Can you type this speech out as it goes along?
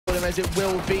them, as it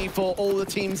will be for all the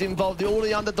teams involved. All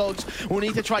the underdogs will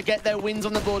need to try get their wins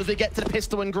on the board as we get to the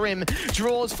pistol, and Grim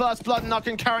draws first blood in our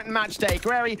concurrent match day.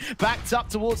 Guerri backed up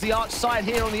towards the arch side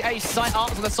here on the ace site.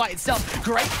 Arcs on the site itself.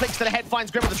 Great flicks to the head,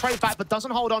 finds Grim with the trade back, but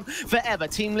doesn't hold on forever.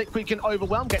 Team Liquid can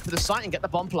overwhelm, get to the site, and get the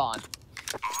bomb plant.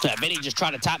 Yeah, Vinny just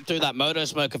trying to tap through that moto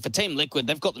smoker. For Team Liquid,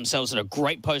 they've got themselves in a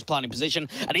great post-planting position.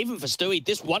 And even for Stewie,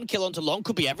 this one kill onto long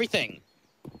could be everything.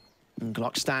 And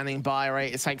Glock standing by, ready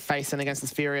to take face in against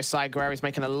this Furia side. Guerri's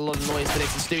making a lot of noise for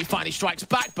this, and Stewie finally strikes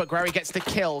back, but Guerri gets the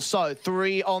kill. So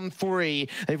 3 on 3.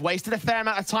 They've wasted a fair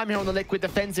amount of time here on the Liquid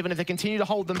defensive, and if they continue to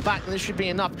hold them back, then this should be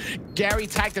enough. Gary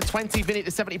tagged to 20, Vinny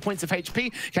to 70 points of HP.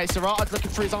 Okay, Serrato's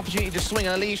looking for his opportunity to swing,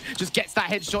 and Elige just gets that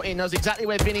headshot in, knows exactly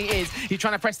where Vinny is. He's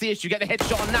trying to press the issue, get the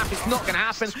headshot on Nap. It's not going to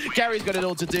happen. Gary's got it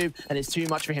all to do, and it's too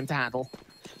much for him to handle.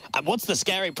 And what's the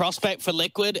scary prospect for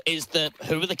Liquid is that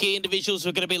who are the key individuals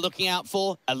we're going to be looking out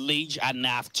for? Elige and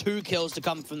Naf. 2 kills to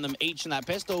come from them each in that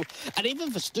pistol. And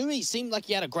even for Stewie, it seemed like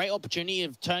he had a great opportunity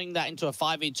of turning that into a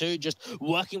 5v2, just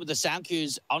working with the sound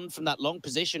cues on from that long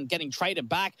position, getting traded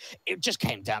back. It just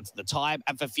came down to the time.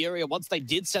 And for Furia, once they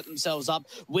did set themselves up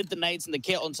with the nades and the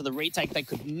kit onto the retake, they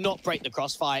could not break the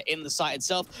crossfire in the site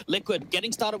itself. Liquid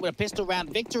getting started with a pistol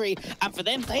round victory. And for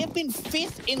them, they have been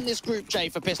 5th in this group, Jay,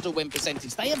 for pistol win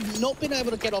percentage. They have not been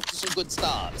able to get off to some good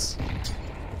starts.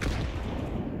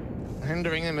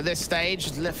 Hindering them at this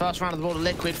stage. The first round of the board of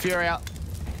Liquid. Furia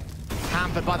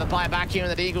hampered by the buyback here,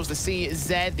 and the Eagles, the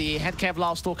CZ, the head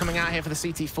Kevlar still coming out here for the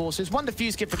CT Forces. One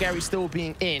defuse kit for Gary still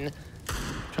being in.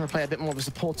 Trying to play a bit more of a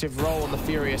supportive role on the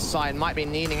Furious side. Might be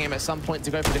needing him at some point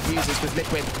to go for defusers, because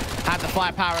Liquid have the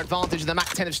firepower advantage. The Mac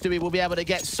 10 of Stewie will be able to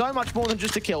get so much more than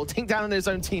just a kill. Think down on his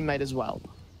own teammate as well.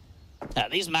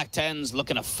 These Mac 10s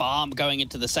looking to farm going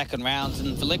into the second round,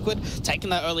 and for Liquid,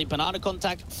 taking that early banana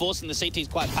contact, forcing the CTs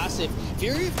quite passive.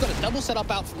 Fury have got a double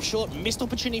setup out from short, missed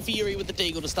opportunity for Yuri with the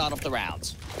Deagle to start off the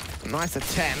rounds. Nice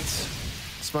attempt.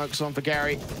 Smokes on for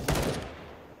Gary.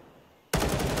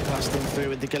 Busting through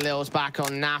with the Galil's back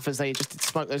on Naf as they just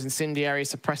smoke those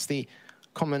incendiaries, suppress the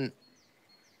common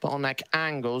bottleneck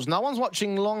angles. No one's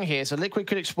watching long here, so Liquid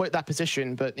could exploit that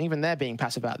position, but even they're being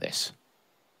passive about this.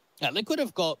 Yeah, Liquid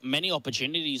have got many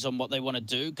opportunities on what they want to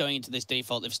do going into this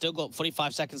default. They've still got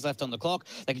 45 seconds left on the clock.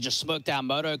 They can just smoke down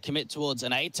Moto, commit towards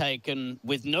an A take, and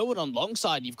with no one on long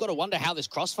side, you've got to wonder how this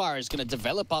crossfire is going to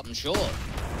develop up and short.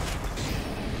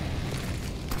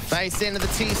 Face into the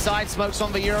T side, smokes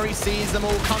on for Yuri, sees them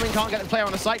all coming, can't get the player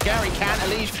on the site. Gary can,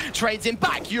 Elige trades him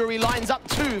back. Yuri lines up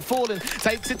 2, Fallen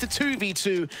takes it to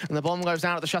 2v2, and the bomb goes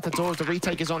down at the shutter doors. The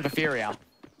retake is on for Furia.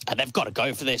 And they've got to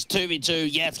go for this. 2v2,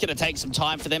 yeah, it's going to take some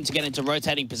time for them to get into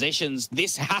rotating positions.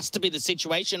 This has to be the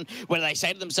situation where they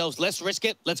say to themselves, let's risk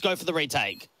it, let's go for the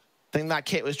retake. I think that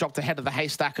kit was dropped ahead of the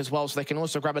haystack as well, so they can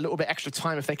also grab a little bit extra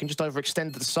time if they can just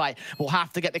overextend the site. We'll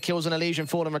have to get the kills on Elige and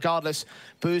Fallen regardless.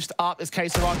 Boost up as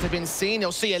Serrato's been seen.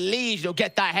 He'll see Elige, he'll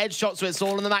get that headshot, so it's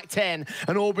all in the Mac 10.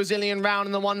 An all-Brazilian round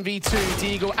in the 1v2.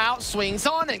 Deagle outswings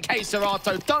on, and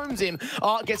Serrato domes him.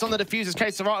 Art gets on the defusers.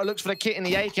 Serrato looks for the kit in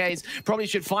the AKs. Probably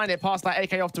should find it, pass that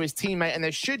AK off to his teammate, and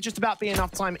there should just about be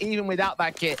enough time, even without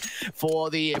that kit, for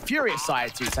the Furious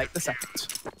side to take the second.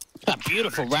 A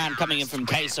beautiful round coming in from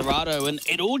Serrato, and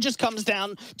it all just comes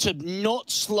down to not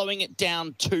slowing it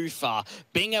down too far.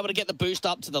 Being able to get the boost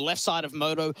up to the left side of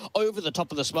Moto, over the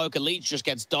top of the smoke. Elige just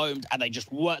gets domed, and they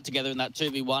just work together in that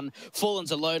 2v1.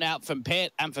 Fallen's alone out from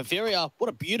Pit, and for Furia,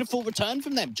 what a beautiful return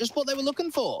from them. Just what they were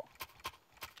looking for.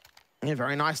 Yeah,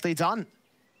 very nicely done.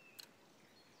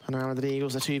 Panorama the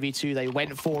Eagles, the 2v2, they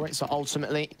went for it, so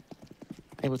ultimately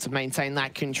able to maintain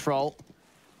that control.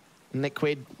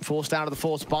 Liquid forced out of the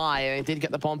force buy, and they did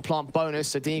get the bomb plant bonus,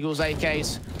 so Deagle's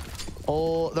AKs,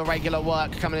 all the regular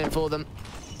work coming in for them.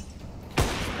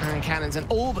 And cannons and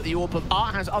all but the AWP of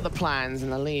Art has other plans,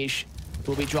 and Elige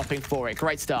will be dropping for it.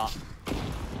 Great start.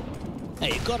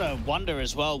 Hey, you've got to wonder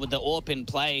as well with the AWP in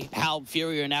play, how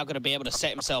Fury are now going to be able to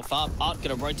set himself up. Art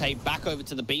going to rotate back over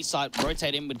to the B site,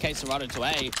 rotate in with Serrato to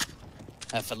A.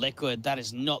 For Liquid, that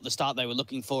is not the start they were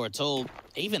looking for at all.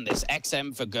 Even this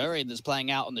XM for Guri that's playing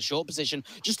out on the short position,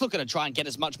 just looking to try and get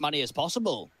as much money as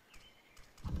possible.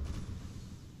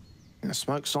 The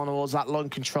smoke's on towards that long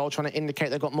control, trying to indicate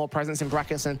they've got more presence in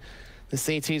brackets than the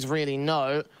CTs really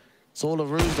know. It's all a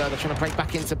ruse though, they're trying to break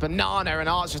back into Banana, and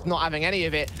Art's just not having any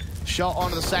of it. Shot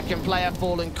onto the second player,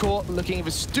 Fallen caught, looking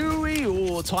for Stewie.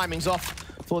 Ooh, timing's off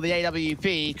for the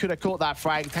AWP. Could have caught that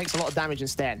frag, takes a lot of damage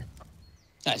instead.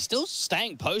 Still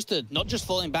staying posted, not just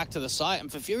falling back to the site.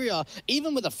 And for Furia,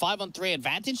 even with a 5-on-3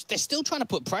 advantage, they're still trying to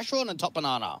put pressure on top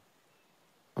Banana.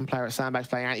 One player at Sandbags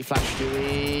playing anti-flash.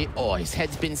 Stewie. Oh, his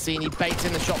head's been seen. He baits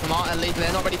in the shot from Art and Lee, but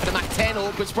they're not ready for the Mac 10.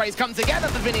 Awkward sprays come together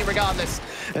for Vinny regardless.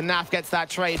 And Naf gets that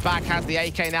trade back, has the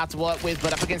AK now to work with,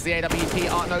 but up against the AWP,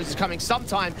 Art knows is coming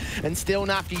sometime, and still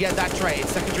Naf can get that trade.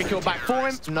 Secondary kill back for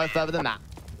him, no further than that.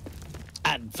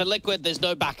 And for Liquid, there's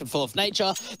no back and forth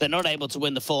nature. They're not able to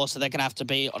win the 4, so they're going to have to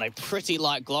be on a pretty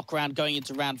light Glock round going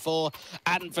into round 4.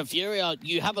 And for Furia,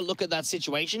 you have a look at that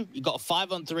situation. You've got a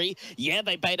 5-on-3. Yeah,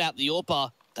 they bait out the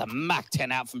AWP. The Mac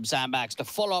 10 out from Sandbags to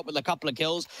follow up with a couple of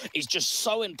kills is just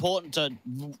so important to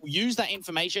use that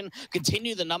information,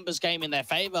 continue the numbers game in their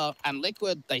favor. And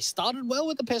Liquid, they started well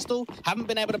with the pistol, haven't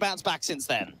been able to bounce back since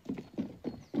then.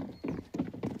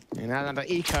 And another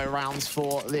eco rounds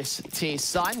for this T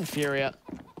side. And Furia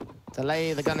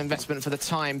delay the gun investment for the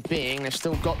time being. They've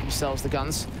still got themselves the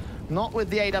guns. Not with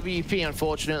the AWP,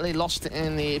 unfortunately. Lost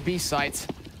in the B site.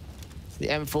 The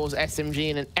M4's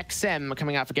SMG and an XM are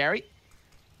coming out for Gary.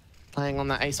 Playing on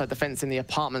that A-side defense in the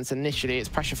apartments initially. It's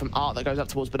pressure from Art that goes up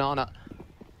towards Banana.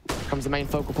 Comes the main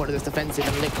focal point of this defensive,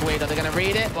 and Liquid, are they going to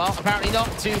read it? Well, apparently not.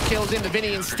 2 kills in for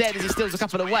Vinny instead as he steals a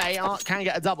couple away. Art can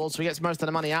get a double, so he gets most of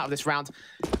the money out of this round.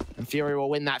 And Fury will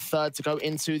win that 3rd to go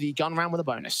into the gun round with a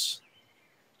bonus.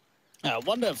 I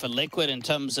wonder for Liquid in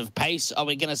terms of pace, are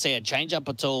we going to see a change up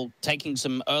at all, taking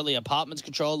some early apartments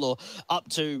control or up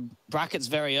to brackets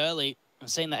very early? I've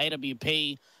seen the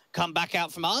AWP come back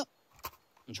out from Art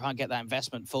and try and get that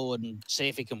investment forward and see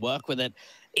if he can work with it.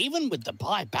 Even with the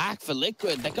buy back for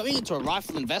Liquid, they're going into a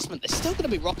rifle investment. They're still going to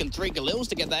be rocking 3 Galils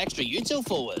to get that extra util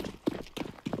forward.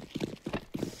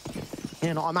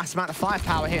 Yeah, not a massive amount of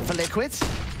firepower here for Liquid.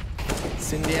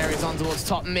 Incendiary's on towards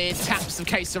top mid. Taps of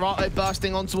K Serato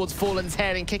bursting on towards Fallen's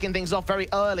head and kicking things off very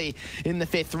early in the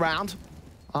 5th round.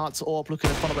 Art's Orb looking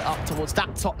to follow it up towards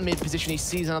that top mid position. He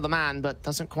sees another man, but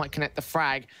doesn't quite connect the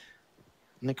frag.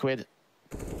 Liquid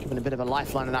given a bit of a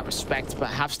lifeline in that respect, but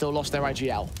have still lost their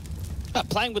IGL.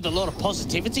 Playing with a lot of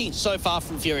positivity so far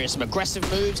from Furia. Some aggressive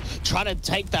moves, trying to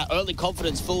take that early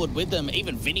confidence forward with them.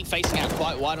 Even Vinny facing out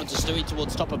quite wide onto Stewie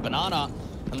towards top of Banana.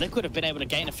 And Liquid have been able to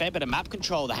gain a fair bit of map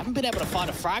control. They haven't been able to find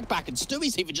a frag back, and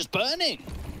Stewie's even just burning.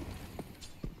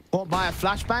 Caught by a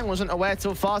flashbang, wasn't aware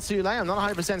till far too late. I'm not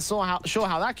 100% sure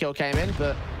how that kill came in,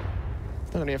 but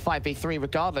still going to be a 5v3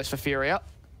 regardless for Furia.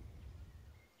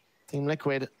 Team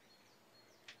Liquid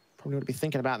probably would be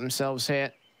thinking about themselves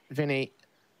here. Vinny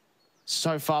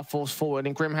so far falls forward,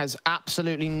 and Grim has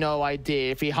absolutely no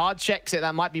idea. If he hard checks it,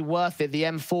 that might be worth it. The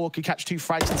M4 could catch 2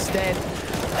 frags instead.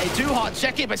 They do hard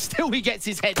check it, but still he gets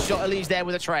his headshot. Leaves there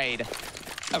with a trade.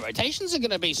 Rotations are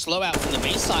going to be slow out from the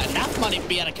B side. Naf might even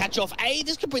be able to catch off A.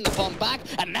 This could bring the bomb back,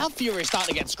 and now Fury is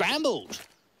starting to get scrambled.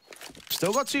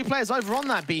 Still got 2 players over on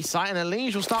that B site, and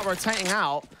Elige will start rotating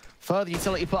out. Further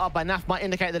utility put up by Naf might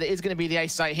indicate that it is going to be the A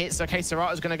site hit, so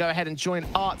K-Serato is going to go ahead and join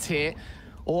Art here.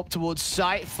 Or up towards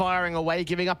site, firing away,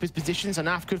 giving up his position, so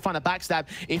Naf could find a backstab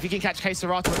if he can catch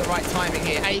K-Serato at the right timing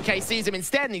here. AK sees him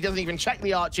instead, and he doesn't even check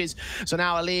the arches, so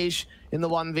now Elige in the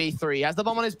 1v3. Has the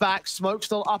bomb on his back, smoke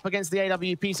still up against the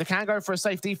AWP, so can go for a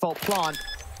safe default plant,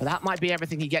 but that might be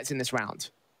everything he gets in this round.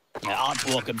 Yeah, Art's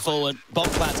walking forward. Bomb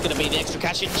plant's going to be the extra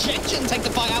cash injection. Take the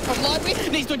fight out from Library.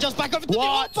 Needs to adjust back over to the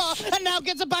upper, and now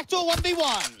gets it back to a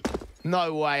 1v1.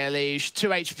 No way, Elige. 2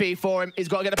 HP for him. He's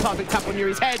got to get a perfect tap on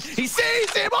Yuri's head. He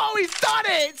sees him. Oh, he's done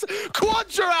it.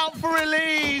 Quadra out for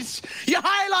Elige. You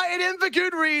highlighted him for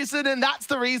good reason, and that's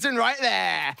the reason right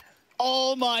there.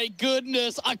 Oh my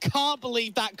goodness, I can't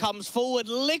believe that comes forward.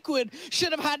 Liquid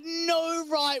should have had no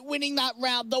right winning that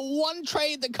round. The one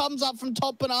trade that comes up from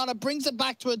top Banana brings it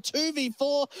back to a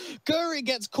 2v4. Guri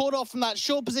gets caught off from that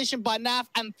short position by Naf,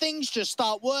 and things just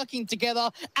start working together.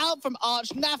 Out from Arch,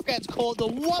 Naf gets caught. The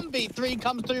 1v3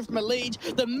 comes through from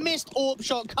Elige. The missed AWP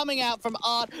shot coming out from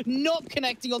Art, not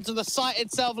connecting onto the site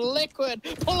itself. Liquid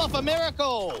pull off a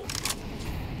miracle.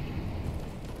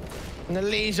 And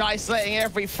Elige isolating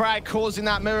every frag, causing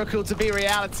that miracle to be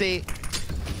reality.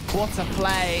 What a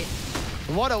play.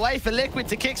 What a way for Liquid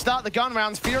to kickstart the gun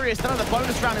rounds. Furious, still have the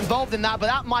bonus round involved in that, but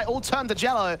that might all turn to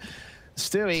jello.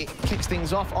 Stewie kicks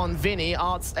things off on Vinny.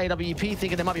 Art's AWP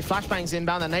thinking there might be flashbangs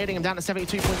inbound. They're nading him down to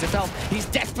 72 points of health. He's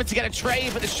desperate to get a trade,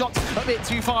 but the shot's a bit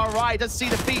too far right. Does see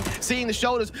the feet, seeing the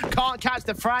shoulders, can't catch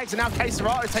the frags, and now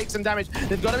K-Serato takes some damage.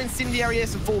 They've got to incendiary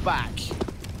this and fall back.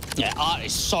 Yeah, Art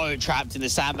is so trapped in the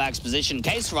Sandbags position.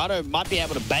 K-Serato might be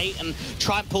able to bait and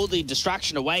try and pull the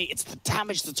distraction away. It's the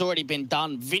damage that's already been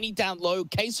done. Vinny down low,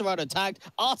 K-Serato tagged,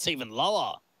 Art's even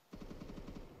lower.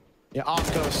 Yeah, Art's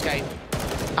got to escape.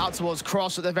 Out towards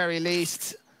Cross at the very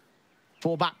least.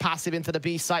 Fall back passive into the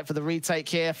B site for the retake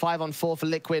here. 5-on-4 for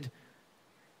Liquid.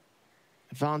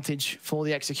 Advantage for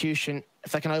the execution.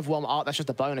 If they can overwhelm Art, that's just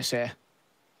a bonus here.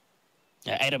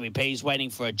 Yeah, AWP's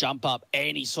waiting for a jump up,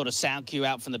 any sort of sound cue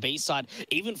out from the B side,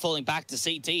 even falling back to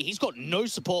CT. He's got no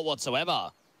support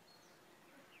whatsoever.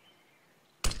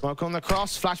 Smoke on the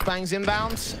cross, flashbangs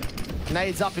inbound.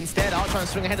 Nades up instead. Art trying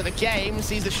to swing ahead of the game.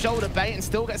 Sees the shoulder bait and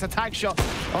still gets a tag shot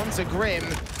onto Grim.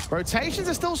 Rotations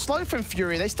are still slow from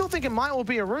Fury. They still think it might all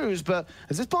be a ruse, but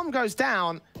as this bomb goes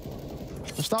down,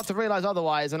 they'll start to realize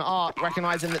otherwise. And Art,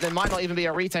 recognizing that there might not even be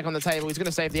a retake on the table, he's going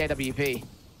to save the AWP.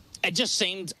 It just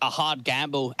seemed a hard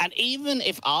gamble. And even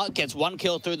if Art gets one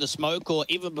kill through the smoke, or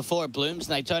even before it blooms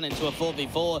and they turn into a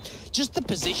 4v4, just the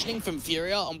positioning from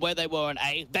Furia on where they were on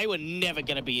A, they were never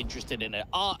going to be interested in it.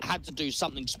 Art had to do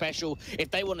something special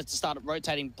if they wanted to start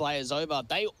rotating players over.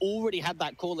 They already had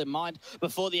that call in mind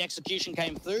before the execution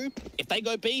came through. If they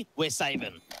go B, we're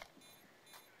saving.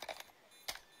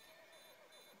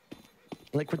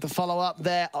 Liquid the follow-up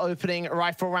there, opening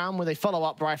rifle round with a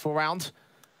follow-up rifle round.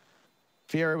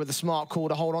 Furia with a smart call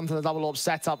to hold on to the double orb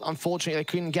setup. Unfortunately, they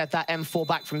couldn't get that M4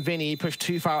 back from Vinny. He pushed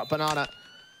too far up Banana.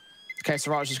 Okay,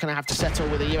 Siraj is going to have to settle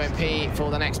with a UMP for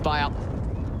the next buyout.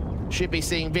 Should be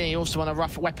seeing Vinny also on a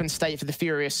rough weapon state for the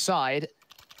Furious side.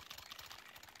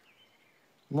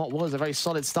 What was a very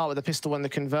solid start with the pistol and the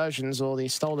conversions, or the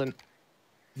stolen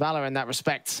valor in that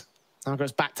respect. Now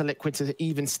goes back to Liquid to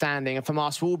even standing, and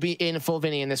FAMAS will be in for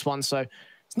Vinny in this one, so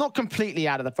it's not completely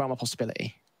out of the realm of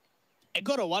possibility. I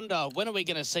gotta wonder, when are we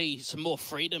gonna see some more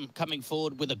freedom coming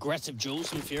forward with aggressive duels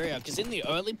from Furia? Because in the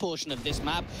early portion of this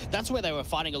map, that's where they were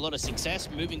finding a lot of success,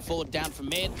 moving forward down from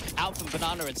mid, out from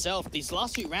Banana itself. These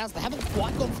last few rounds, they haven't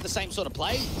quite gone for the same sort of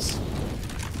plays.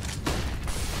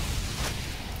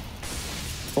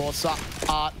 Force up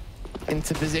Art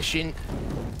into position.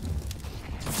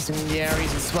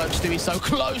 Incendiaries and smoke. Stewie so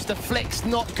close, the flick's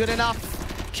not good enough.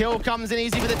 Kill comes in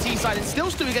easy for the T side, and still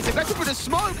Stewie gets aggressive with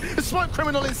the smoke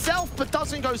criminal himself, but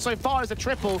doesn't go so far as a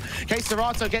triple.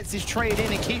 Serato gets his trade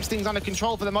in and keeps things under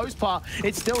control for the most part.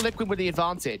 It's still Liquid with the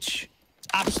advantage.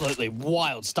 Absolutely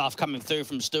wild stuff coming through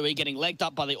from Stewie, getting legged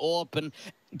up by the AWP and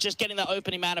just getting that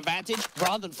opening man advantage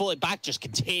rather than falling back, just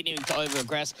continuing to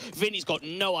over-aggress. Vinny's got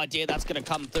no idea that's going to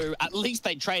come through. At least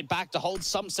they trade back to hold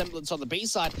some semblance on the B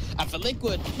side. And for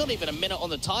Liquid, not even a minute on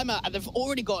the timer, and they've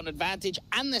already got an advantage,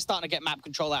 and they're starting to get map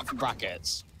control out from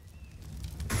brackets.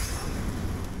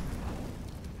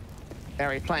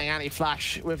 Harry playing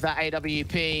anti-flash with that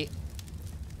AWP.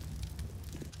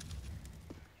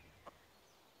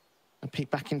 And peek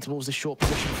back in towards the short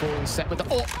position, falling set with the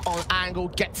on angle,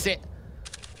 gets it.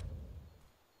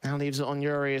 Now leaves it on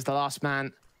Yuri as the last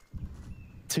man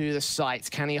to the site.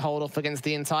 Can he hold off against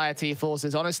the entire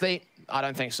T-Forces? Honestly, I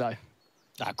don't think so.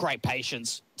 Great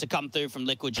patience to come through from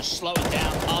Liquid, just slowing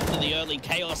down after the early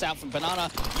chaos out from Banana.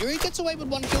 Yuri gets away with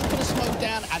one kill, put a smoke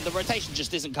down, and the rotation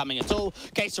just isn't coming at all.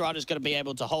 Serato going to be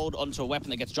able to hold onto a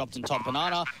weapon that gets dropped in top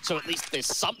Banana, so at least there's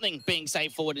something being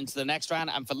saved forward into the next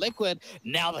round. And for Liquid,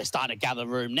 now they're starting to gather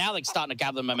room. Now they're starting to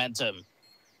gather momentum.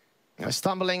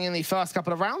 Stumbling in the first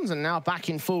couple of rounds, and now back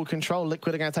in full control.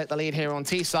 Liquid are going to take the lead here on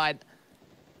T side.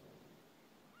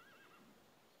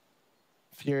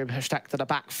 Fury stacked to the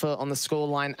back foot on the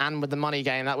scoreline and with the money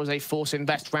game. That was a force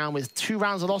invest round with 2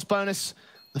 rounds of loss bonus.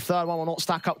 The third one will not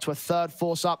stack up to a third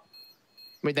force up.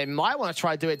 I mean, they might want to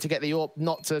try to do it to get the AWP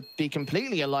not to be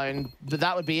completely alone, but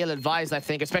that would be ill-advised, I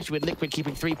think, especially with Liquid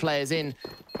keeping 3 players in.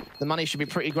 The money should be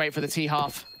pretty great for the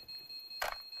T-half.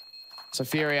 So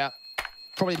Furia,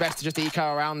 probably best to just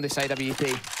eco around this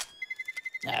AWP.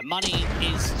 Money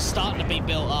is starting to be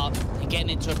built up and getting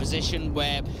into a position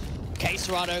where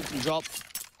Serato can drop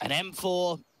an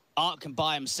M4, Art can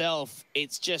buy himself.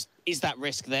 It's just, is that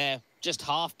risk there? Just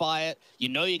half buy it. You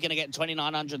know you're going to get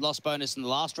 2,900 loss bonus in the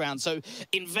last round. So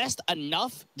invest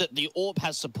enough that the AWP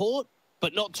has support,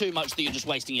 but not too much that you're just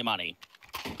wasting your money.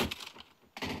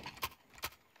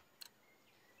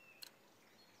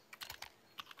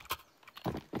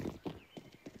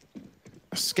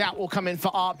 Scout will come in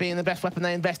for Art being the best weapon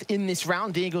they invest in this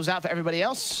round. Deagle's out for everybody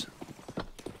else.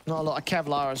 Not a lot of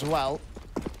Kevlar as well.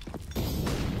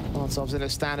 Molotovs in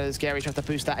as standards. Gary tries to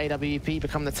boost that AWP,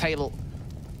 become the table.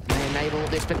 They enable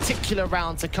this particular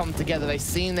round to come together. They've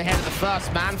seen the head of the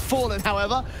first man. Fallen,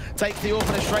 however, takes the AWP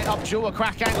and a straight up duel. A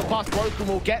crack angle past Broken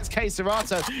Wall gets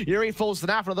Serato. Yuri falls to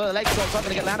Naf, although the leg shot's not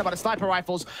going to get landed by the sniper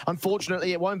rifles.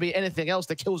 Unfortunately, it won't be anything else.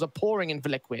 The kills are pouring in for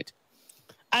Liquid.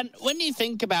 And when you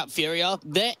think about Furia,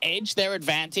 their edge, their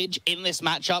advantage in this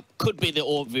matchup could be the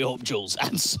AWP v AWP duels.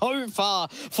 And so far,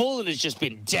 Fallen has just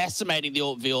been decimating the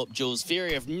AWP v AWP duels.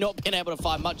 Furia have not been able to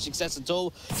find much success at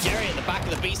all. Gary at the back of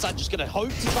the B side just going to hope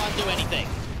to try and do anything.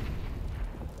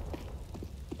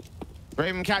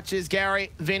 Grim catches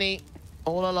Gary, Vinny,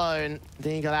 all alone.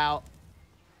 Deagle out.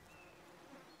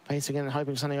 Facing in and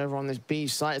hoping something over on this B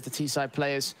site as the T side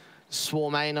players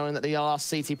swarm A, knowing that the last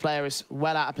CT player is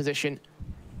well out of position.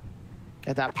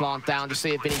 Get that plant down to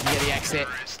see if Vinny can get the exit.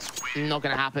 Not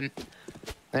going to happen.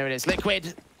 There it is.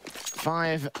 Liquid,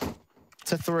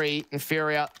 5-3, and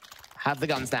Furia have the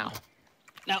guns now.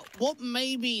 Now, what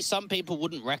maybe some people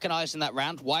wouldn't recognize in that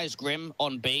round, why is Grim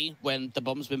on B when the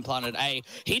bomb's been planted A?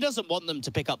 He doesn't want them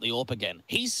to pick up the AWP again.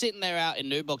 He's sitting there out in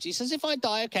noob box. He says, if I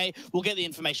die, okay, we'll get the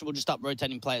information. We'll just start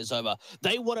rotating players over.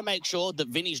 They want to make sure that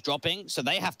Vinny's dropping, so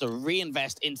they have to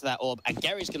reinvest into that AWP. And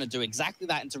Gary's going to do exactly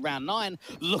that into round 9.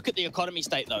 Look at the economy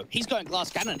state, though. He's going glass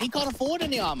cannon. He can't afford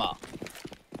any armor.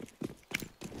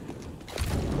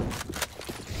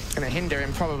 Going to hinder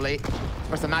him, probably. I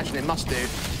must imagine it must do.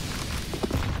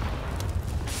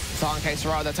 So in case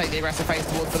they'll take the aggressive face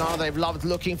towards Banana. They've loved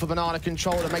looking for Banana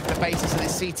control to make the basis of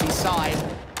this CT side.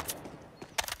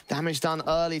 Damage done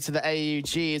early to the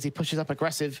AUG as he pushes up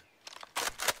aggressive.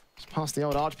 Just past the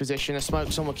old arch position. A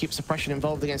smoke, someone keeps suppression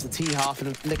involved against the T half,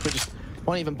 and Liquid just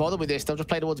won't even bother with this. They'll just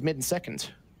play towards mid and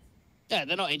second. Yeah,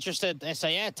 they're not interested. They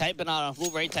say, yeah, take Banana. We'll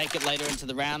retake it later into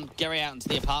the round. Gary out into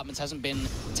the apartments. Hasn't been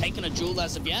taking a duel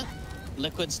as of yet.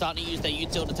 Liquid starting to use their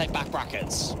util to take back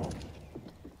brackets.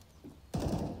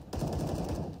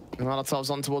 Molotov's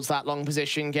on towards that long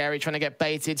position. Gary trying to get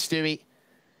baited. Stewie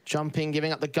jumping,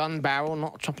 giving up the gun barrel.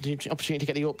 Not opportunity to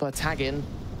get the AWP tag in.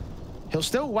 He'll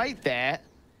still wait there.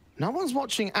 No one's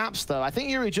watching apps, though. I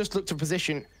think Yuri just looked to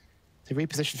position, to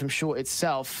reposition from short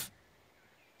itself.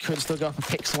 Could still go up a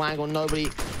pixel angle. Nobody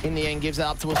in the end gives that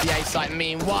up towards the A site.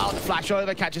 Meanwhile, the flash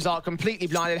over catches Art completely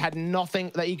blinded. Had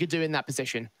nothing that he could do in that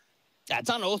position. Yeah,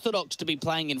 it's unorthodox to be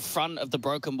playing in front of the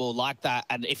broken wall like that.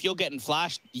 And if you're getting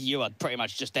flashed, you are pretty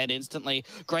much just dead instantly.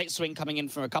 Great swing coming in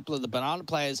from a couple of the Banana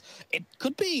players. It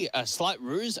could be a slight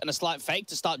ruse and a slight fake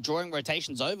to start drawing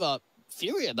rotations over.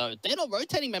 Furia, though, they're not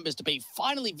rotating members to be.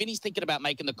 Finally, Vinny's thinking about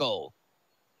making the call.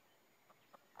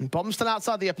 And Bomb's still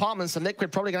outside the apartment, so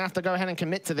Liquid probably going to have to go ahead and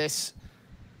commit to this.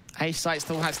 A site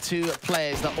still has 2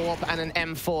 players, the AWP and an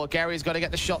M4. Gary's got to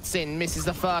get the shots in. Misses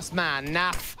the first man.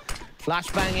 Naf.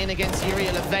 Flashbang in against Yuri,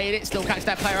 he'll evade it, still catch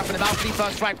that player up in the balcony.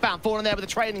 First strike found, falling there with a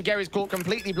trade, and Gary's caught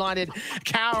completely blinded,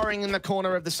 cowering in the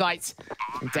corner of the site.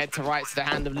 And dead to right to the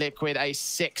hand of Liquid, a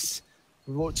 6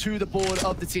 to the board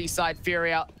of the T side.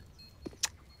 Furia.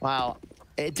 Wow,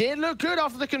 it did look good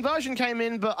after the conversion came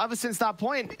in, but ever since that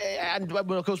point, and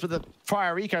of course with the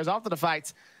prior recos after the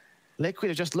fact,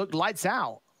 Liquid have just looked lights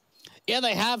out. Yeah,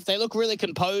 they have. They look really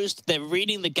composed. They're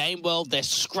reading the game well. They're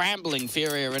scrambling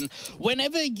Furia. And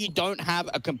whenever you don't have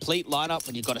a complete lineup,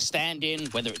 when you've got to stand in,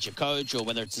 whether it's your coach or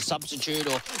whether it's a substitute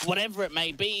or whatever it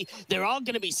may be, there are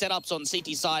going to be setups on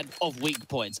CT side of weak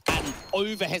points and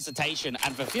over hesitation.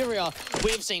 And for Furia,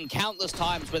 we've seen countless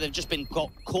times where they've just been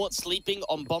caught sleeping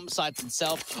on bomb sites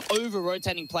itself, over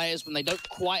rotating players when they don't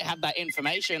quite have that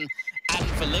information. And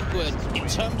for Liquid, in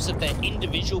terms of their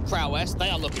individual prowess, they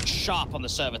are looking sharp on the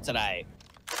server today.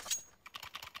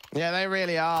 Yeah, they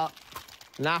really are.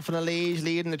 Naf and Elige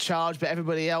leading the charge, but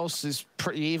everybody else is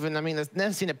pretty even. I mean, there's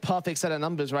never seen a perfect set of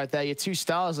numbers right there. Your 2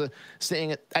 stars are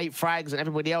sitting at 8 frags, and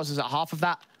everybody else is at half of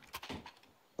that.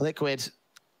 Liquid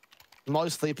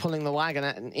mostly pulling the wagon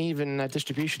at an even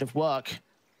distribution of work.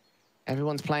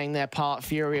 Everyone's playing their part.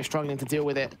 Furia struggling to deal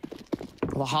with it.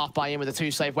 The half buy in with the 2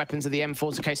 safe weapons of the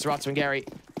M4s to K-Serata and Gary.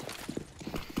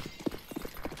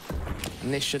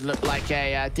 And this should look like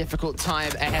a difficult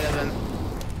time ahead of them.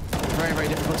 Very, very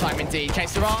difficult time indeed.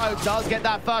 K-Serata does get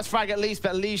that first frag at least,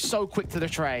 but Elige so quick to the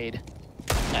trade.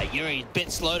 Yuri, a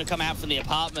bit slow to come out from the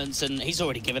apartments, and he's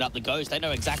already given up the ghost. They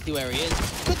know exactly where he is.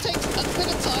 Could take a bit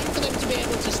of time for them to be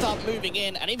able to start moving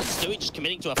in, and even Stewie just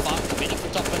committing to a fight, committing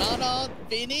for top Banana.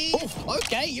 Vinny,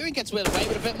 okay, Yuri gets away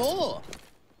with a bit more.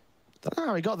 Don't know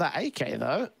how he got that AK,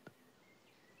 though.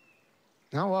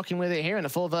 Now working with it here in the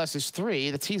 4 versus 3.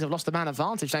 The T's have lost the man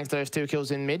advantage thanks to those 2 kills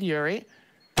in mid. Yuri.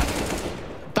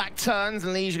 Back turns,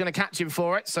 and Lee's going to catch him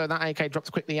for it, so that AK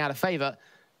drops quickly out of favor.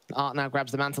 Art now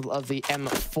grabs the mantle of the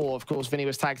M4. Of course, Vinny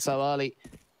was tagged so early.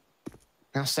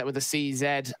 Now set with the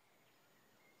CZ.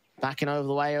 Backing over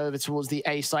the way over towards the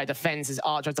A side defense as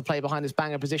Art tries to play behind his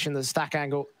banger position, the stack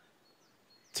angle.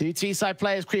 2 T-side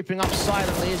players creeping up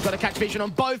silently. He's got to catch vision on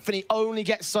both, and he only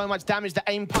gets so much damage. The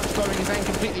aim punch throwing his aim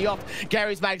completely off.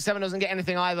 Gary's Mag 7 doesn't get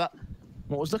anything either.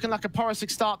 What was looking like a porous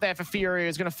start there for Furia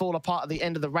is going to fall apart at the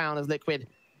end of the round as Liquid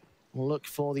will look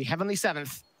for the Heavenly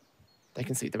 7th. They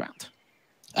concede the round.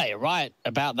 Hey, you're right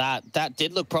about that. That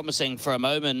did look promising for a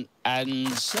moment, and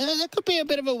there could be a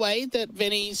bit of a way that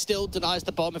Vinny still denies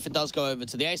the bomb if it does go over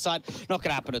to the A side. Not going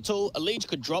to happen at all. Elige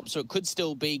could drop, so it could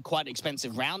still be quite an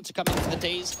expensive round to come in for the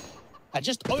T's. And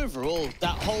just overall,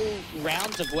 that whole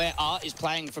round of where Art is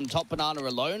playing from top banana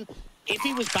alone, if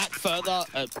he was back further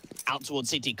out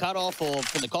towards CT cutoff or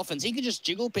from the coffins, he could just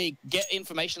jiggle peek, get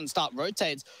information and start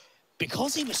rotates.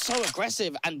 Because he was so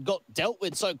aggressive and got dealt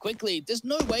with so quickly, there's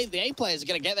no way the A players are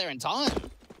going to get there in time.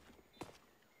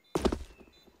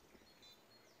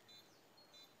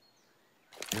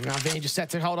 And now Vinny just set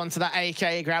to hold on to that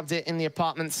AK, grabbed it in the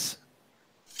apartments.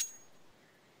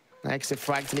 Exit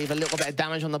frag to leave a little bit of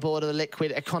damage on the board of the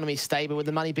Liquid economy stable, with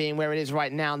the money being where it is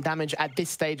right now. Damage at this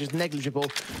stage is negligible.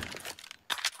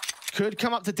 Could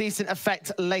come up to decent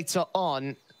effect later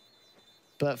on,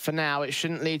 but for now, it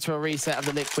shouldn't lead to a reset of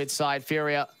the Liquid side.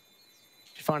 Furia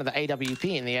finding the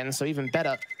AWP in the end, so even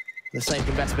better. The safe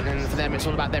investment, and for them, it's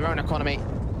all about their own economy.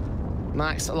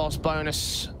 Max loss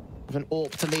bonus with an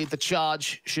AWP to lead the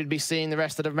charge. Should be seeing the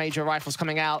rest of the major rifles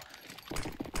coming out.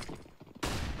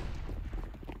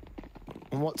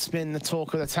 And what's been the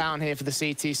talk of the town here for the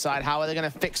CT side? How are they going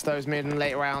to fix those mid and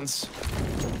late rounds?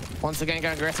 Once again,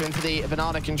 going aggressive into the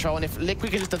banana control. And if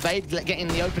Liquid could just evade getting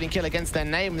the opening kill against their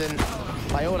name, then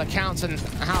by all accounts and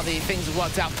how the things have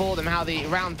worked out for them, how the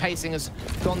round pacing has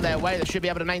gone their way, they should be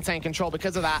able to maintain control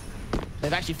because of that.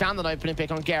 They've actually found an opening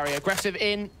pick on Gary. Aggressive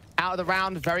in, out of the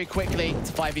round very quickly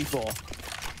to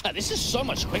 5v4. This is so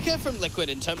much quicker from Liquid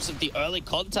in terms of the early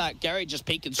contact. Gary just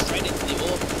peeking straight into the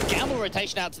AWP. Gamble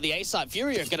rotation out to the A side.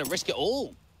 Furia are going to risk it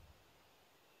all.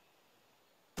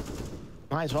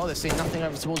 Might as well. They've seen nothing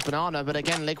over towards banana, but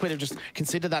again, Liquid have just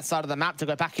considered that side of the map to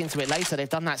go back into it later. They've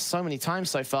done that so many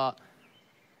times so far.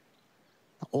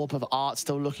 AWP of Art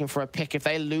still looking for a pick. If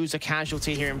they lose a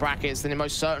casualty here in brackets, then it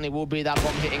most certainly will be that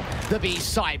bomb hitting the B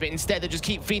side, but instead they just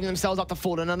keep feeding themselves up to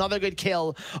Fallen. Another good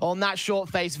kill on that short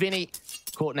face. Vinny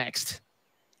caught next.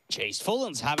 Jeez,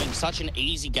 Fallen's having such an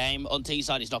easy game on T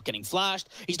side. He's not getting flashed.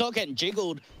 He's not getting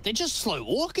jiggled. They're just slow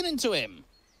walking into him.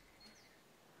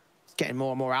 It's getting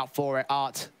more and more out for it,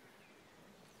 Art.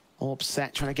 AWP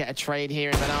set, trying to get a trade here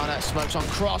in banana. Smokes on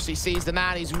cross. He sees the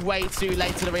man. He's way too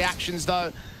late to the reactions,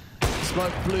 though.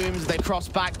 Smoke blooms, they cross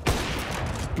back.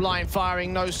 Blind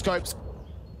firing, no scopes.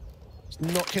 It's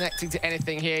not connecting to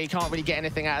anything here. He can't really get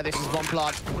anything out of this as one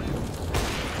plant.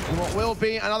 And what will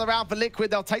be another round for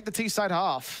Liquid, they'll take the T side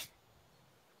half.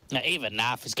 Now, even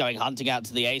Naf is going hunting out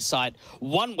to the A side.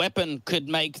 One weapon could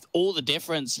make all the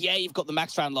difference. Yeah, you've got the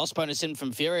max round loss bonus in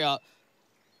from Furia.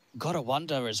 Gotta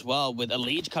wonder as well, with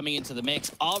Elige coming into the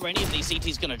mix, are any of these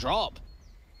CTs gonna drop?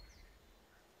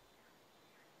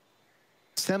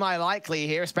 Semi-likely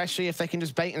here, especially if they can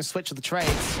just bait and switch with the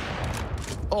trades.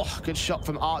 Oh, good shot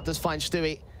from Art, does find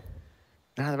Stewie.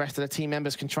 Now the rest of the team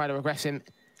members can try to regress him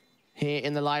here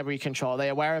in the library control.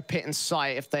 They're aware of pit and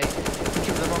sight. If they give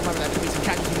the wrong moment, there could be some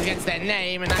casualties against their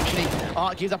name, and actually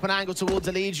Art gives up an angle towards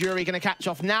the lead. Yuri gonna catch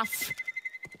off Naf.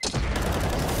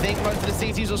 I think most of the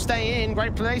CTs will stay in.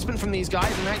 Great placement from these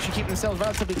guys, and they actually keep themselves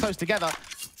relatively close together.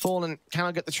 Fallen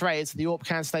cannot get the trades, the AWP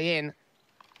can stay in.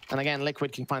 And again,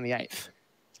 Liquid can find the 8th.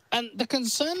 And the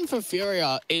concern for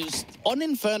Furia is, on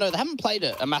Inferno, they haven't played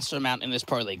it a massive amount in this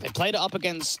Pro League. They played it up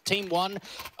against Team 1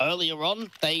 earlier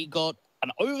on. They got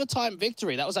an overtime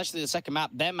victory. That was actually the second map,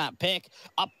 their map pick,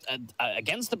 up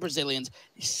against the Brazilians.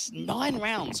 9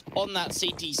 rounds on that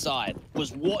CT side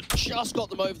was what just got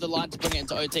them over the line to bring it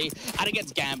into OT. And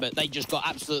against Gambit, they just got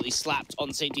absolutely slapped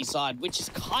on CT side, which is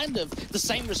kind of the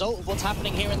same result of what's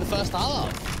happening here in the first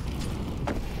half.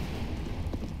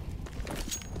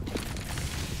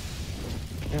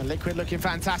 Yeah, Liquid looking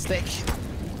fantastic.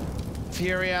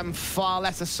 Furia far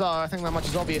lesser so. I think that much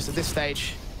is obvious at this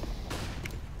stage.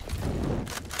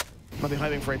 Might be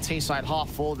hoping for a T-side half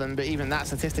for them, but even that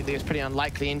statistically is pretty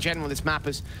unlikely. In general, this map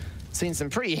has seen some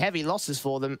pretty heavy losses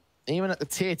for them, even at the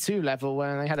tier 2 level,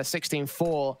 where they had a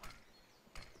 16-4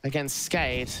 against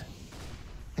Skade.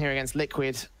 Here against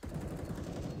Liquid.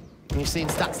 When you've seen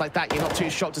stats like that, you're not too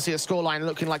shocked to see the scoreline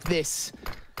looking like this.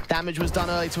 Damage was done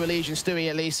early to Elige and Stewie,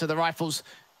 at least, so the rifles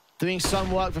doing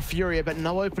some work for Furia, but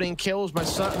no opening kills,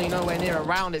 most certainly nowhere near a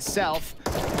round itself.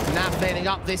 Naf laying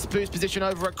up this boost position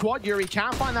over at quad. Yuri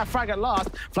can't find that frag at last.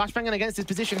 Flashbanging against his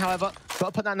position, however. Got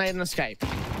to put that nade in escape.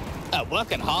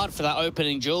 Working hard for that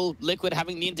opening duel. Liquid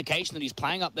having the indication that he's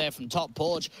playing up there from top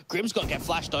porch. Grim's got to get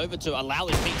flashed over to allow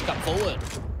his feet to come forward.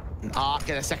 Art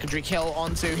get a secondary kill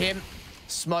onto him.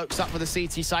 Smokes up for the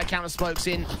CT side. Counter smokes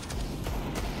in.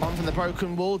 On from the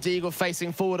broken wall. Deagle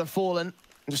facing forward of Fallen.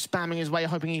 Just spamming his way,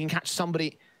 hoping he can catch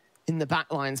somebody in the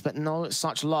back lines, but no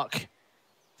such luck.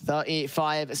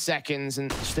 35 seconds, and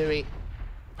Stewie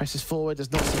Presses forward,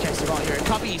 does not see CSGO here.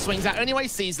 Cubby swings out anyway,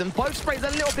 sees them. Both sprays a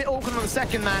little bit awkward on the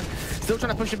second man. Still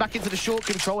trying to push him back into the short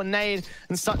control, and Nade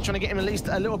and such trying to get him at least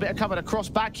a little bit of cover to cross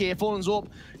back here. Fallen's AWP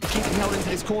keeping held into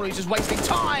this corner. He's just wasting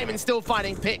time and still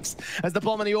finding picks as the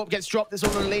bomb and the AWP gets dropped. It's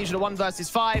all on Legion, a 1 versus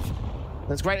 5.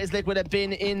 As great as Liquid have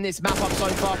been in this map up so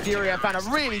far, Furia found a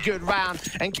really good round,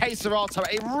 and CSGO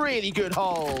a really good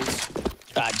hold.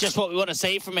 Just what we want to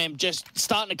see from him, just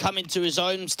starting to come into his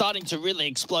own, starting to really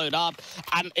explode up.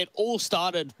 And it all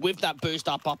started with that boost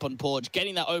up on Porch,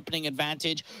 getting that opening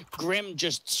advantage. Grim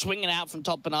just swinging out from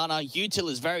top banana. Util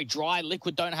is very dry.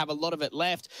 Liquid don't have a lot of it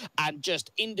left. And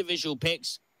just individual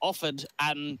picks offered,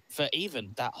 and for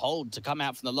even that hold to come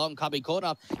out from the long cubby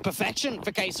corner. Perfection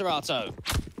for CSGO.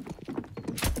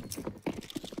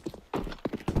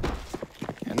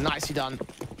 And nicely done.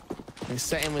 He's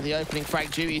set in with the opening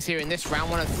frag duties here in this round.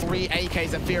 1 of 3 AKs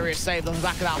that Furia saved on the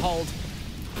back of that hold.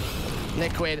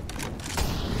 Liquid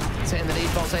setting the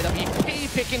lead box.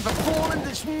 AWP picking for Fallen,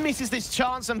 just misses this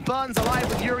chance and burns alive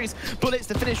with Yuri's bullets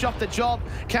to finish off the job.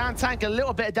 Can tank a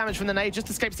little bit of damage from the nade, just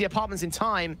escapes the apartments in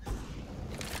time.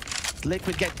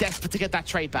 Liquid get desperate to get that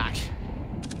trade back.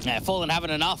 Yeah, Fallen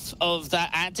having enough of that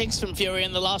antics from Furia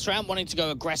in the last round, wanting to go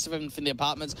aggressive from the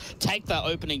apartments, take that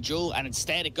opening jewel, and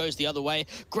instead it goes the other way.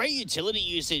 Great utility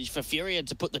usage for Furia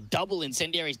to put the double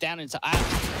incendiaries down into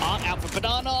Art out for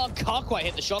Banana. Can't quite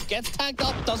hit the shot, gets tagged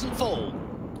up, doesn't fall.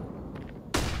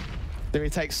 There he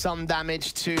takes some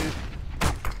damage to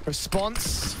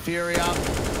response. Furia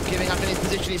giving up in his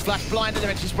position. He's flash blinded,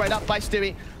 eventually sprayed up by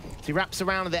Stewie. He wraps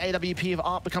around, and the AWP of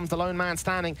Art becomes the lone man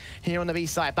standing here on the B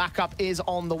side. Backup is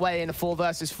on the way in a 4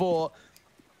 versus 4.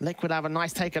 Liquid have a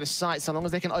nice take out of sight, so long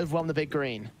as they can overwhelm the big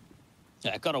green.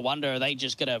 Yeah, gotta wonder, are they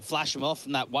just gonna flash him off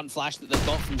from that one flash that they've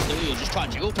got from Stewie, or just try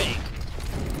and jiggle pick?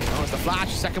 Oh, it's the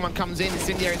flash. Second one comes in.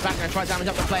 Incendiary's back and tries to damage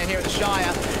up the player here at the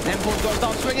Shire. Nempor's got to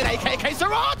start swinging. AKK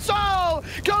Serato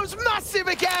goes massive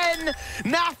again.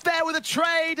 Naf there with a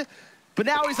trade. But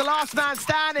now he's the last man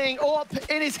standing. AWP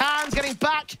in his hands, getting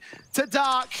back to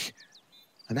Dark.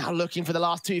 And now looking for the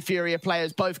last 2 Furia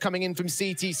players, both coming in from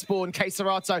CT spawn.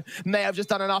 CSGO may have just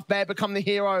done enough. May have become the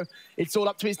hero. It's all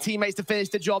up to his teammates to finish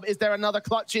the job. Is there another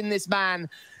clutch in this man?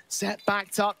 Set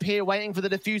backed up here, waiting for the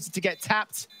diffuser to get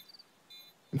tapped.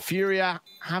 And Furia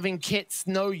having kits,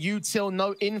 no util,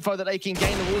 no info that they can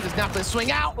gain towards this. Napa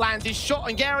swing out, lands his shot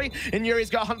on Gary, and Yuri's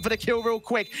got to hunt for the kill real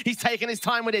quick. He's taking his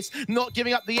time with this, not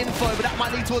giving up the info, but that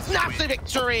might lead towards Nap's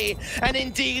victory. And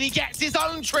indeed, he gets his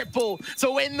own triple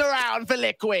to win the round for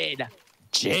Liquid.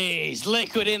 Jeez,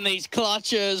 Liquid in these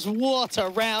clutches. What a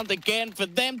round again for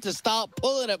them to start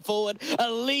pulling it forward.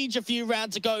 A Liege a few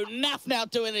rounds ago. Naf now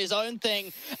doing his own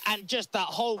thing. And just that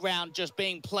whole round just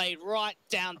being played right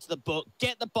down to the book.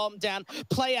 Get the bomb down,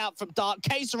 play out from Dark.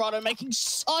 CSGO making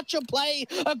such a play,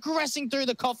 aggressing through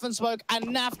the coffin smoke. And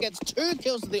Naf gets 2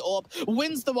 kills to the AWP,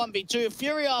 wins the 1v2.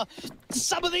 Furia,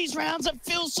 some of these rounds, it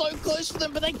feels so close for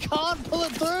them, but they can't pull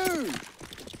it through.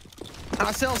 And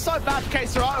I feel so bad for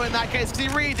CSGO in that case, because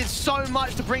he really did so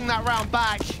much to bring that round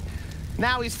back.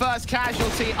 Now his first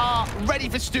casualty, ready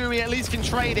for Stewie, at least can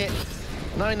trade it.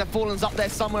 Knowing that Fallen's up there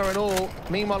somewhere and all.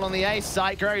 Meanwhile, on the A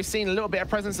side, Gary's seen a little bit of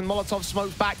presence, and Molotov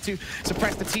smokes back to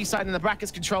suppress the T side in the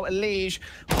brackets control. Liege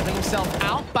holding himself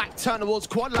out, back turn towards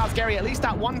quad, allows Gary at least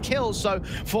that 1 kill. So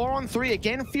 4 on 3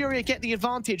 again. Furia get the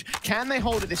advantage. Can they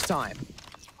hold it this time?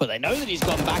 Well, they know that he's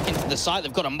gone back into the site.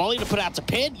 They've got a molly to put out to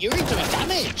Pid. Yuri doing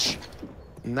damage.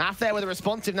 Naf there with a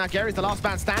responsive. Now Gary's the last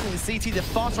man standing. The CT, the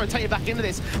fast rotated back into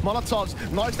this.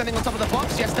 Molotovs, no standing on top of the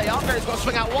box. Yes, they are. Gary's got to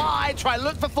swing out wide. Try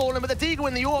look for Fallen, but the Deagle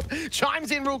in the AWP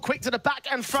chimes in real quick to the back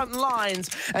and front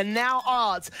lines. And now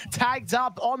Art tagged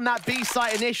up on that B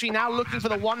site initially. Now looking for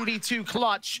the 1v2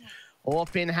 clutch.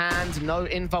 AWP in hand. No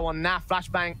info on Naf.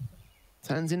 Flashbang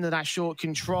turns into that short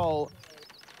control.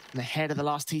 And the head of the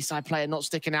last T-side player not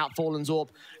sticking out. Fallen's AWP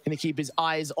going to keep his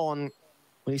eyes on.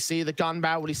 Will he see the gun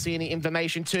barrel? Will he see any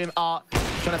information to him? Art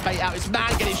trying to bait out his man,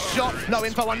 get his shot. No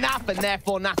info on Naf, and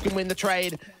therefore Naf can win the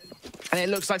trade. And it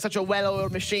looks like such a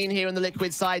well-oiled machine here on the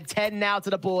Liquid side. 10 now to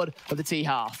the board of the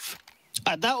T-half.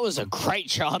 That was a great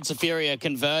chance of Furia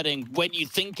converting. When you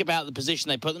think about the position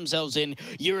they put themselves in,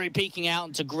 Yuri peeking out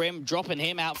into Grim, dropping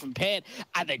him out from Ped,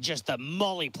 and then just the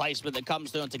molly placement that comes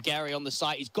through onto Gary on the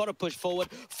site. He's got to push forward.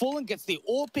 Fallen gets the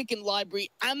AWP pick in library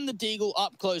and the Deagle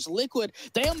up close. Liquid,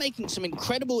 they are making some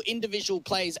incredible individual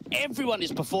plays. Everyone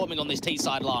is performing on this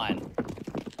T-side line.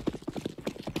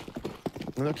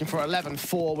 Looking for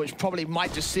 11-4, which probably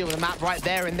might just seal the map right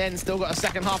there, and then still got a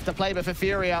second half to play, but for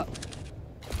Furia,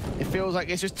 it feels like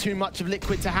it's just too much of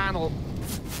Liquid to handle.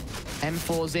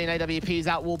 M4's in, AWP's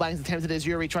out, wallbangs attempted as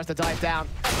Yuri tries to dive down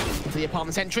into the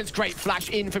apartment's entrance. Great flash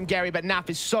in from Gary, but Naf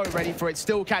is so ready for it.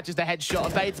 Still catches the headshot,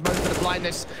 evades most of the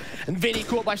blindness. And Vinny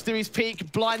caught by Stewie's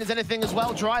peak. Blind as anything as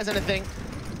well, dry as anything.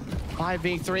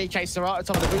 5v3, KSerato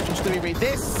top of the boots. Will Stewie read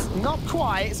this? Not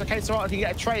quite. So KSerato can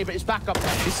get a trade, but his backup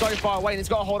is so far away and he's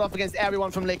got to hold off against everyone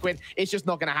from Liquid. It's just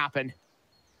not going to happen.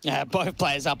 Yeah, both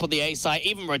players up on the A side.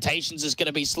 Even rotations is going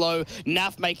to be slow.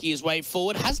 Naf making his way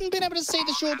forward. Hasn't been able to see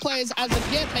the short players as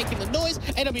of yet, making the noise.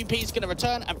 AWP is going to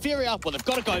return, and Furia, well, they've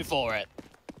got to go for it.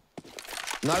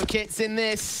 No kits in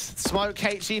this. Smoke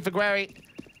HE for Guerry.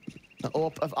 The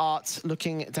Orb of Art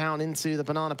looking down into the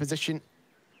banana position.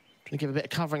 Gonna give a bit of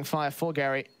covering fire for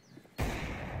Gary.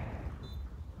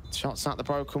 Shots out the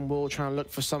broken wall, trying to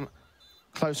look for some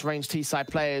close-range T-side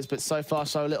players, but so far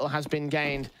so little has been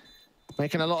gained.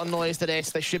 Making a lot of noise to this.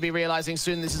 They should be realizing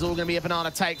soon this is all going to be a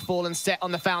banana take. Fallen set on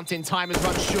the fountain. Time has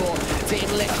run short. Team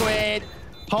Liquid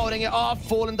holding it off.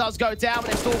 Fallen does go down,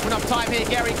 but they stall for enough time here.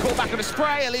 Gary caught back on a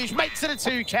spray. Elige makes it a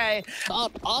 2K.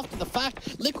 After the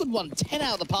fact, Liquid won 10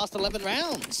 out of the past 11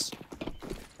 rounds.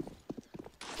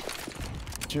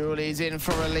 Julie's in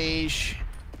for Elige.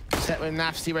 Set with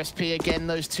Naf's USP again.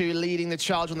 Those two leading the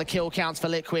charge on the kill counts for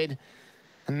Liquid.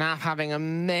 And Naf having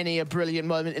a brilliant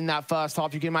moment in that first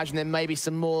half. You can imagine there may be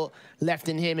some more left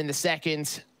in him in the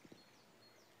second.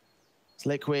 It's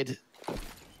Liquid.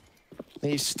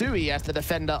 Leaves Stewie as the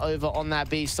defender over on that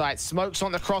B site. Smokes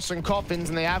on the cross and coffins,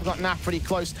 and they have got Naf pretty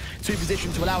close to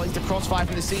position to allow him to crossfire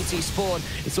from the CT spawn.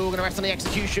 It's all going to rest on the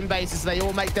execution basis. They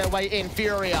all make their way in.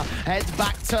 Furia heads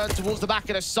back, turns towards the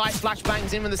back of the site.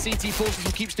 Flashbangs in when the CT forces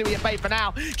will keep Stewie at bay for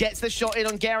now. Gets the shot in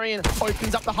on Gary and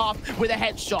opens up the half with a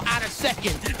headshot. And a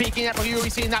second. Peeking up from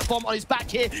Yuri, seeing that bomb on his back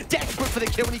here. Desperate for the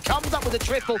kill, and he comes up with a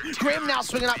triple. Grim now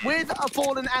swinging up with a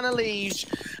Fallen and a Liege.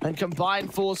 And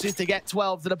combined forces to get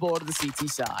 12 to the board of the CT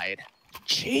side.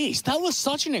 Jeez, that was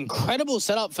such an incredible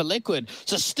setup for Liquid.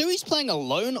 So Stewie's playing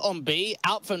alone on B,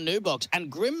 out from Nubox,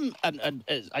 and Grim,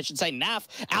 I should say Naf,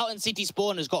 out in CT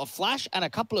spawn has got a flash and a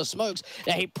couple of smokes.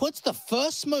 Now he puts the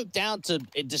first smoke down to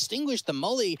distinguish the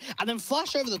molly, and then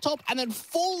flash over the top, and then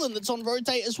Fallen that's on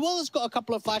rotate as well has got a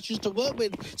couple of flashes to work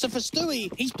with. So for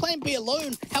Stewie, he's playing B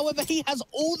alone. However, he has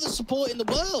all the support in the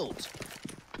world.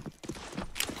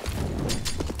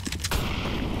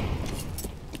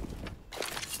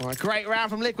 Well, a great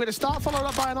round from Liquid to start, followed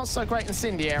up by a not-so-great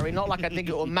incendiary. Not like I think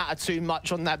it will matter too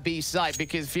much on that B site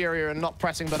because Furia are not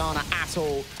pressing banana at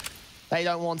all. They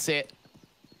don't want it.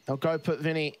 They'll go put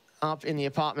Vinny up in the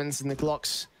apartments and the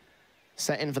Glocks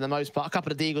set in for the most part. A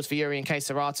couple of deagles for Yuri and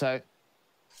KSerato.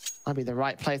 Might be the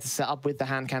right place to set up with the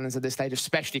hand cannons at this stage,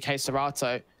 especially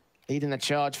KSerato leading the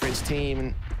charge for his team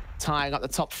and tying up the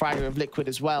top fragger of Liquid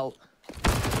as well.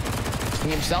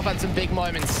 He himself had some big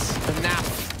moments for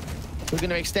Naf. We're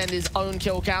going to extend his own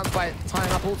kill count by tying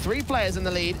up all three players in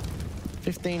the lead.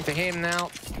 15 for him now.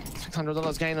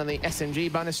 $600 gain on the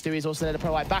SMG bonus. Stewie's also there to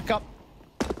provide backup.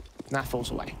 Naf falls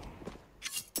away.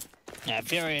 Yeah,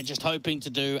 Furia just hoping to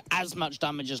do as much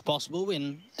damage as possible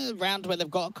in a round where they've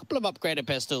got a couple of upgraded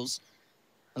pistols.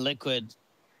 Liquid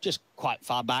just quite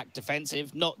far back,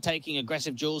 defensive, not taking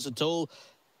aggressive duels at all.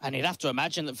 And you'd have to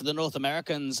imagine that for the North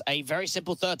Americans, a very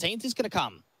simple 13th is going to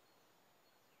come.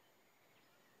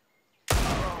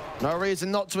 No reason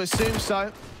not to assume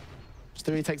so.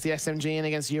 Stewie takes the SMG in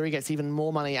against Yuri, gets even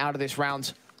more money out of this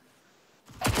round.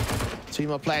 Two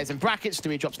more players in brackets.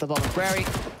 Stewie drops the bomb of Guerry.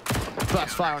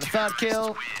 Burst fire on the third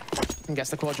kill. And gets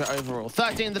the quadra overall.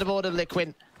 13 to the board of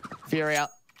Liquid. Furia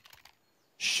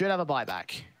should have a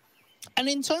buyback. And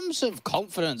in terms of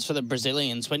confidence for the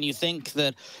Brazilians, when you think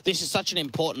that this is such an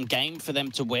important game for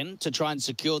them to win, to try and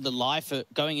secure the life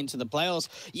going into the playoffs,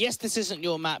 yes, this isn't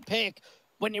your map pick.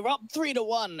 When you're up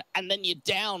 3-1 and then you're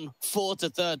down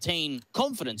 4-13,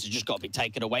 confidence has just got to be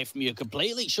taken away from you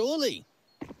completely, surely.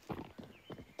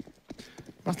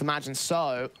 Must imagine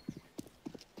so.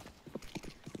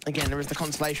 Again, there is the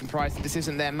consolation prize. This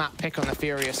isn't their map pick on the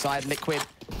Furia side. Liquid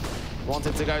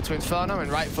wanted to go to Inferno,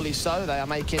 and rightfully so. They are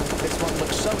making this one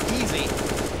look so easy.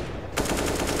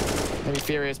 Maybe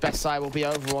Furia's best side will be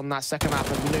over on that second map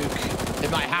of Nuke.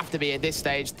 It might have to be at this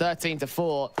stage,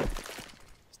 13-4.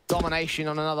 Domination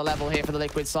on another level here for the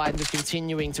Liquid side, and just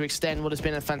continuing to extend what has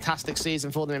been a fantastic season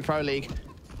for them in Pro League.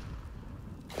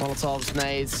 Molotovs,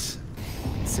 nades,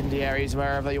 incendiaries,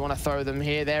 wherever you want to throw them,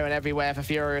 here, there, and everywhere for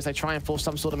Furia as they try and force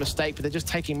some sort of mistake, but they're just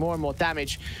taking more and more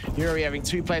damage. Yuri having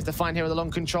two players to find here with a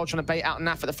long control, trying to bait out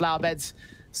Naf at the flower beds.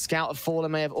 Scout of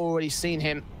Fallen may have already seen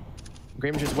him.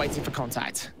 Grim's just waiting for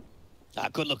contact.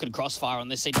 Good looking crossfire on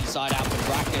this CT side out for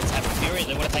brackets, and Furia,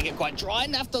 they want to take it quite dry.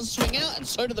 Naf does swing out, and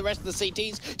so do the rest of the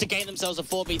CTs to gain themselves a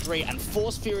 4v3 and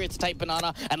force Furia to take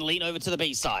Banana and lean over to the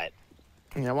B side.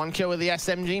 Yeah, 1 kill with the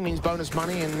SMG means bonus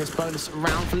money in this bonus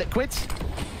round for Liquid.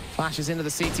 Flashes into the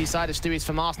CT side as Stewie's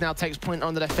FAMAS now takes point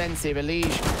on the defensive.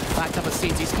 Elige backed up at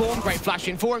CT spawn. Great flash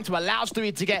in for him to allow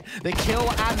Stewie to get the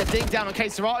kill and the dig down on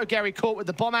KSerato. Gary caught with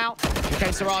the bomb out.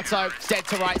 KSerato dead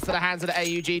to rights to the hands of the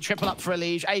AUG. Triple up for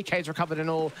Elige. AK's recovered and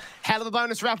all. Hell of a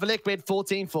bonus round for Liquid,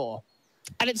 14-4.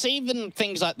 And it's even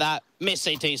things like that. Miss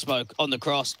CT smoke on the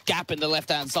cross, gap in the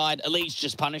left-hand side. Elige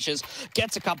just punishes,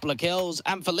 gets a couple of kills.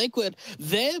 And for Liquid,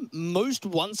 their most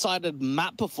one-sided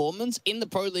map performance in the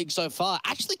Pro League so far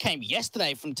actually came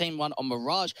yesterday from Team 1 on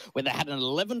Mirage, where they had an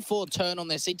 11-4 turn on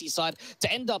their CT side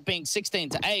to end up being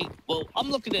 16-8. Well,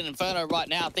 I'm looking at Inferno right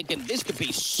now thinking this could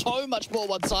be so much more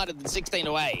one-sided than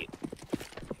 16-8.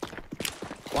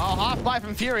 Well, half-buy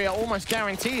from Furia almost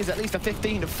guarantees at least a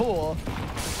 15-4.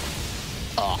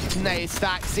 Oh, nade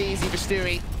stacks easy for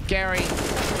Stewie. Gary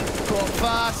caught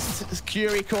first,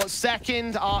 Curie caught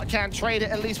second. Art can trade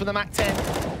it at least with a Mac 10.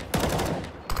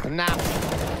 And now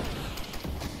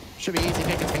should be easy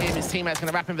picking for him. His teammate's going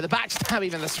to wrap him for the backstab,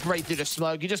 even the spray through the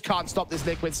smoke. You just can't stop this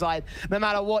Liquid side, no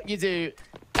matter what you do.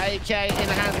 AK in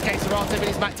the hands of KSerato, but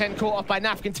his Mac 10 caught off by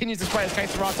Naf. Continues to spray as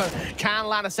KSerato can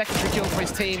land a secondary kill for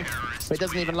his team, but it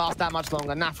doesn't even last that much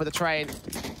longer. Naf with a trade.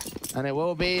 And it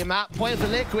will be map point for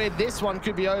Liquid. This one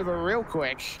could be over real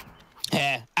quick.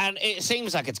 Yeah, and it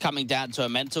seems like it's coming down to a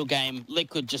mental game.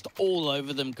 Liquid just all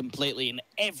over them completely in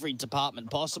every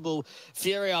department possible.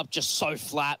 Fury up just so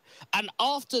flat. And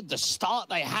after the start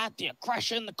they had, the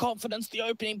aggression, the confidence, the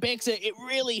opening picks,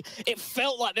 it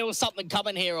felt like there was something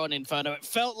coming here on Inferno. It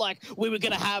felt like we were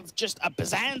going to have just a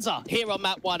bonanza here on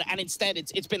map 1, and instead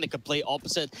it's been the complete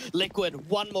opposite. Liquid,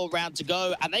 one more round to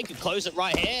go, and they could close it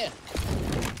right here.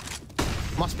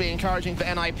 Must be encouraging for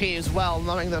NIP as well,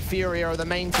 knowing that Furia are the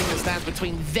main team that stands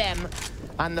between them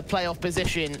and the playoff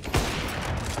position.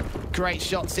 Great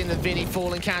shots in the Vinny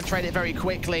falling, can trade it very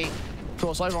quickly. Of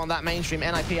course, over on that mainstream,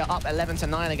 NIP are up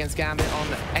 11-9 against Gambit on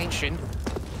Ancient.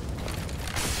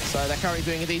 So they're currently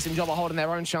doing a decent job of holding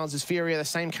their own chances. Furia, the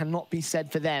same cannot be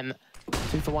said for them.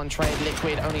 2-for-1 trade.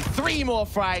 Liquid only 3 more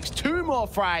frags, 2 more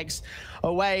frags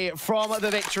away from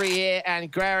the victory here,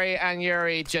 and Gary and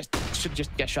Yuri should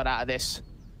just get shut out of this.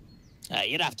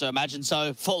 You'd have to imagine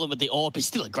so. Fallen with the orb, he's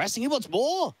still aggressing. He wants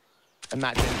more.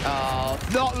 Imagine. Oh,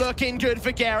 not looking good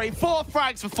for Gary. 4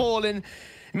 frags for Fallen.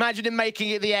 Imagine him making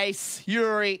it the ace.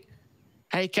 Yuri.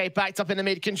 AK backed up in the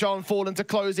mid control and Fallen to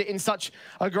close it in such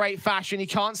a great fashion. He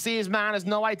can't see his man, has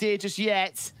no idea just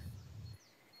yet.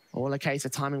 All a case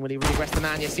of timing. Will he regress the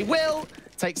man? Yes, he will.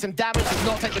 Take some damage, does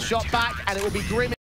not take the shot back, and it will be grim.